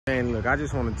And look, I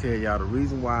just want to tell y'all the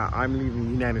reason why I'm leaving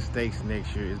the United States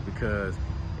next year is because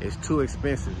it's too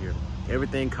expensive here.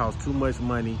 Everything costs too much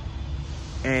money,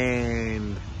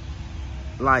 and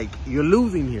like, you're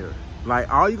losing here.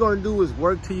 Like, all you're gonna do is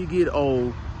work till you get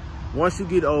old. Once you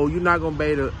get old, you're not gonna be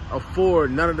able to afford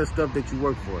none of the stuff that you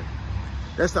work for.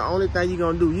 That's the only thing you're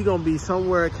gonna do. You're gonna be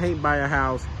somewhere, can't buy a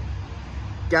house,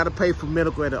 gotta pay for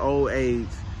medical at an old age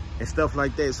and stuff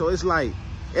like that. So it's like,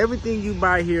 everything you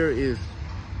buy here is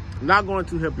not going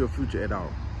to help your future at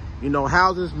all. You know,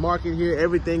 houses market here,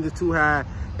 everything is too high.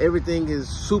 Everything is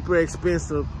super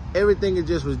expensive. Everything is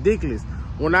just ridiculous.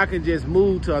 When I can just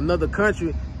move to another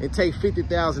country and take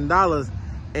 $50,000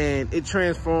 and it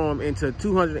transform into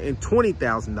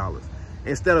 $220,000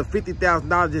 instead of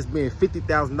 $50,000 just being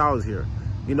 $50,000 here.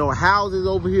 You know, houses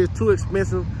over here is too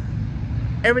expensive.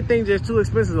 Everything's just too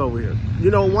expensive over here. You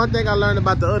know, one thing I learned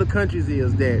about the other countries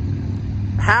is that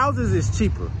houses is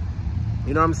cheaper.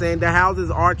 You know what I'm saying? The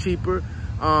houses are cheaper.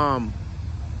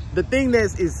 The thing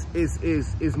that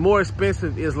is more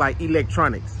expensive is like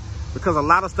electronics, because a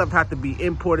lot of stuff have to be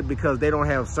imported because they don't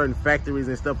have certain factories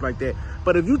and stuff like that.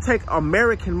 But if you take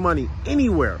American money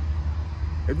anywhere,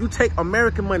 you're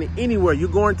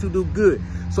going to do good.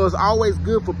 So it's always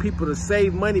good for people to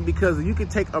save money, because you can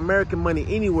take American money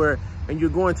anywhere and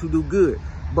you're going to do good.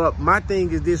 But my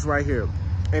thing is this right here.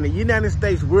 In the United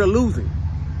States, we're losing.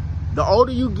 The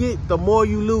older you get, the more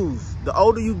you lose. The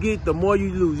older you get, the more you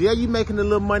lose. Yeah, you're making a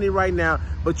little money right now,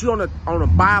 but you're on a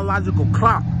biological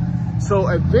clock. So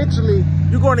eventually,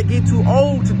 you're going to get too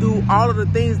old to do all of the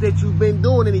things that you've been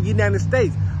doing in the United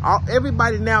States.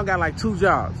 Everybody now got like 2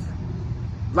 jobs.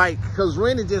 Like, because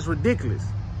rent is just ridiculous.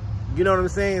 You know what I'm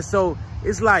saying? So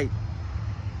it's like,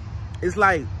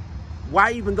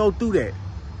 why even go through that?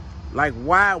 Like,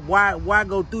 why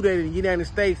go through that in the United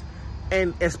States?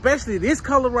 And especially this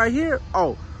color right here,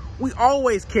 oh, we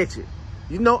always catch it.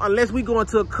 You know, unless we go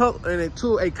into a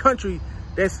country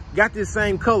that's got this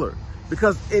same color.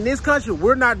 Because in this country,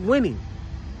 we're not winning.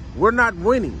 We're not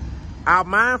winning. Our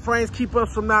mind frames keep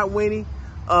us from not winning.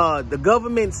 The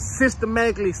government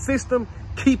system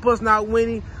keep us not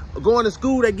winning. Going to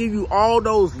school, they give you all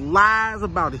those lies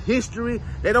about history.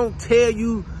 They don't tell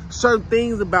you certain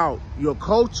things about your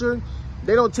culture.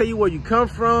 They don't tell you where you come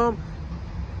from.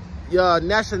 Your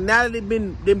nationality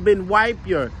been wiped.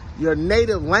 Your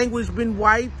native language been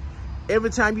wiped. Every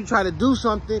time you try to do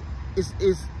something,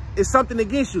 it's something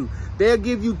against you. They'll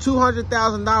give you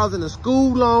 $200,000 in a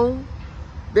school loan.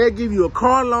 They'll give you a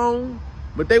car loan,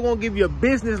 but they won't give you a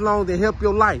business loan to help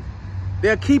your life.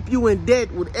 They'll keep you in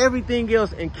debt with everything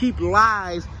else and keep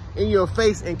lies in your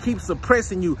face and keep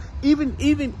suppressing you. Even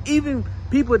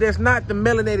people that's not the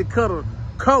melanated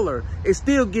color is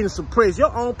still getting suppressed.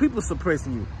 Your own people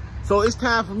suppressing you. So it's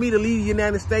time for me to leave the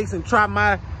United States and try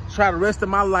the rest of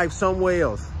my life somewhere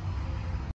else.